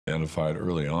Identified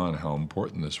early on how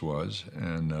important this was,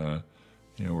 and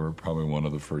we're probably one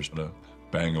of the first to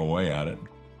bang away at it.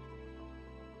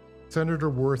 Senator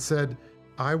Worth said,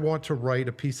 I want to write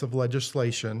a piece of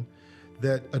legislation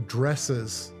that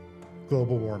addresses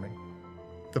global warming.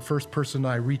 The first person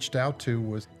I reached out to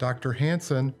was Dr.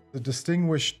 Hansen, the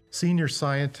distinguished senior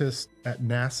scientist at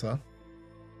NASA.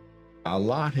 A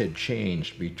lot had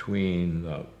changed between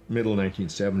the middle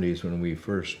 1970s, when we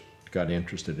first got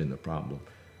interested in the problem,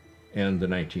 and the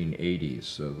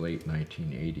 1980s, the late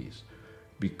 1980s,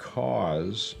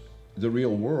 because the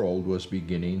real world was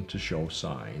beginning to show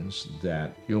signs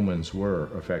that humans were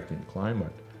affecting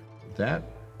climate. That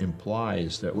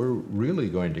implies that we're really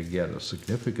going to get a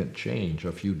significant change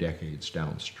a few decades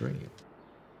downstream.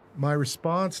 My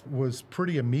response was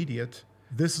pretty immediate.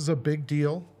 This is a big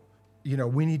deal.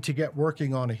 We need to get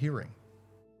working on a hearing.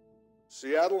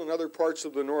 Seattle and other parts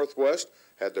of the Northwest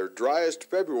had their driest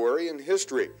February in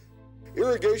history.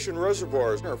 Irrigation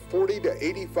reservoirs are 40 to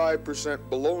 85%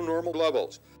 below normal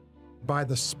levels. By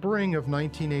the spring of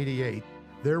 1988,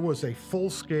 there was a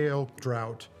full-scale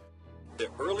drought. The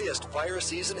earliest fire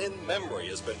season in memory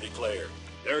has been declared.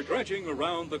 They're dredging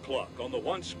around the clock on the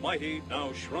once mighty,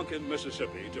 now shrunken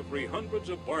Mississippi to free hundreds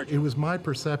of barges. It was my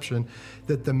perception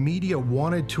that the media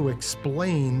wanted to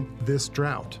explain this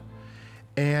drought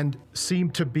and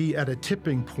seemed to be at a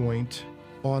tipping point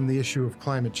on the issue of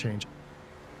climate change.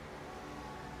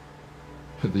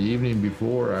 The evening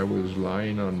before, I was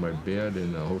lying on my bed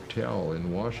in a hotel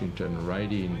in Washington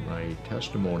writing my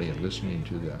testimony and listening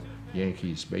to the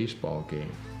Yankees baseball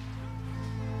game.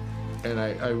 And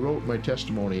I wrote my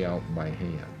testimony out by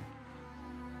hand.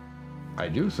 I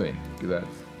do think that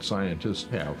scientists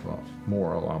have a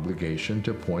moral obligation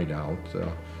to point out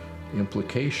the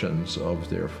implications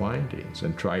of their findings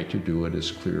and try to do it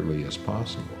as clearly as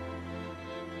possible.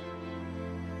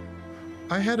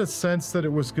 I had a sense that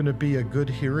it was going to be a good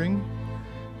hearing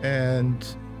and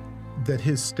that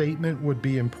his statement would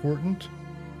be important.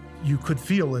 You could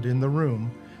feel it in the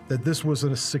room that this was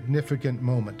a significant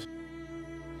moment.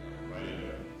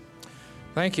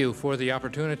 Thank you for the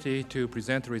opportunity to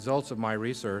present the results of my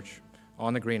research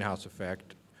on the greenhouse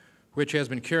effect, which has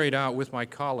been carried out with my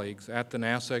colleagues at the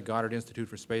NASA Goddard Institute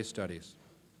for Space Studies.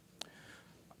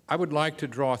 I would like to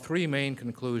draw three main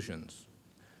conclusions.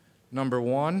 Number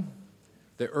one,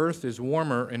 the Earth is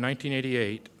warmer in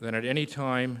 1988 than at any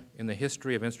time in the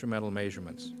history of instrumental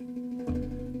measurements.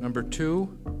 Number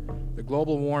two, the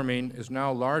global warming is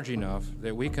now large enough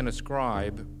that we can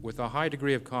ascribe, with a high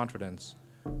degree of confidence,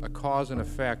 a cause and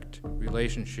effect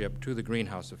relationship to the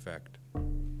greenhouse effect.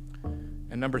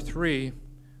 And number three,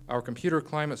 our computer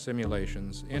climate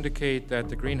simulations indicate that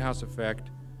the greenhouse effect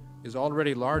is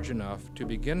already large enough to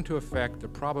begin to affect the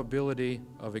probability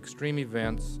of extreme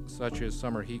events such as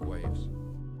summer heat waves.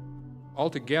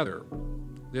 Altogether,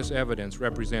 this evidence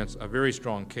represents a very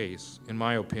strong case, in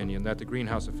my opinion, that the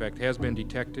greenhouse effect has been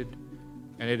detected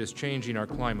and it is changing our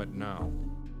climate now.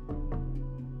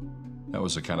 That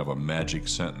was a kind of a magic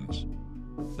sentence.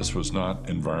 This was not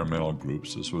environmental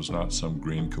groups. This was not some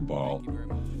green cabal.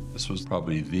 This was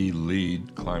probably the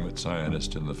lead climate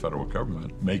scientist in the federal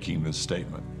government making this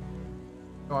statement.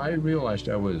 I realized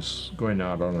I was going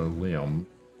out on a limb.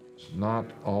 Not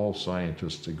all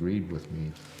scientists agreed with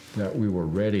me that we were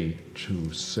ready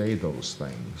to say those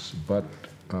things, but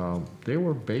they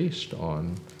were based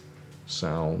on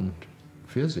sound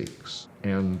physics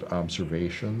and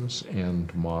observations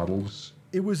and models.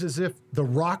 It was as if the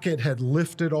rocket had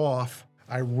lifted off.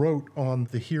 I wrote on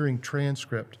the hearing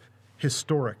transcript,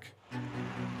 historic.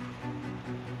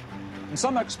 And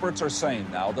some experts are saying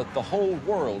now that the whole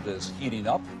world is heating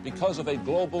up because of a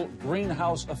global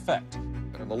greenhouse effect.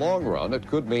 In the long run, it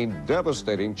could mean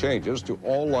devastating changes to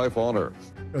all life on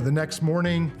Earth. The next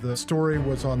morning, the story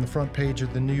was on the front page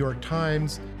of the New York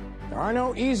Times. There are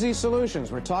no easy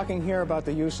solutions. We're talking here about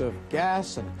the use of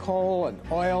gas and coal and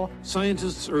oil.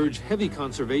 Scientists urge heavy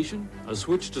conservation, a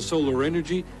switch to solar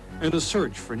energy, and a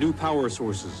search for new power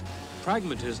sources.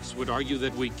 Pragmatists would argue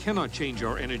that we cannot change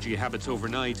our energy habits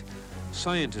overnight.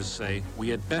 Scientists say we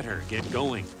had better get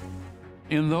going.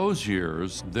 In those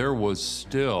years, there was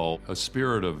still a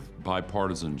spirit of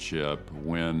bipartisanship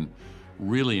when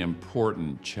really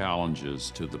important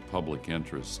challenges to the public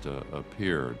interest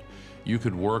appeared. You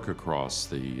could work across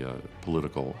the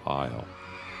political aisle.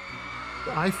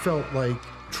 I felt like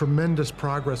tremendous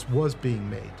progress was being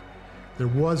made. There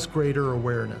was greater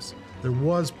awareness. There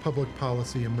was public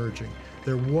policy emerging.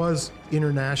 There was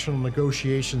international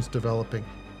negotiations developing.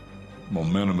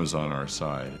 Momentum is on our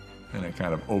side, and it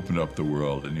kind of opened up the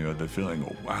world, and you had the feeling,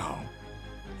 oh, wow,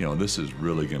 this is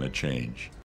really going to change.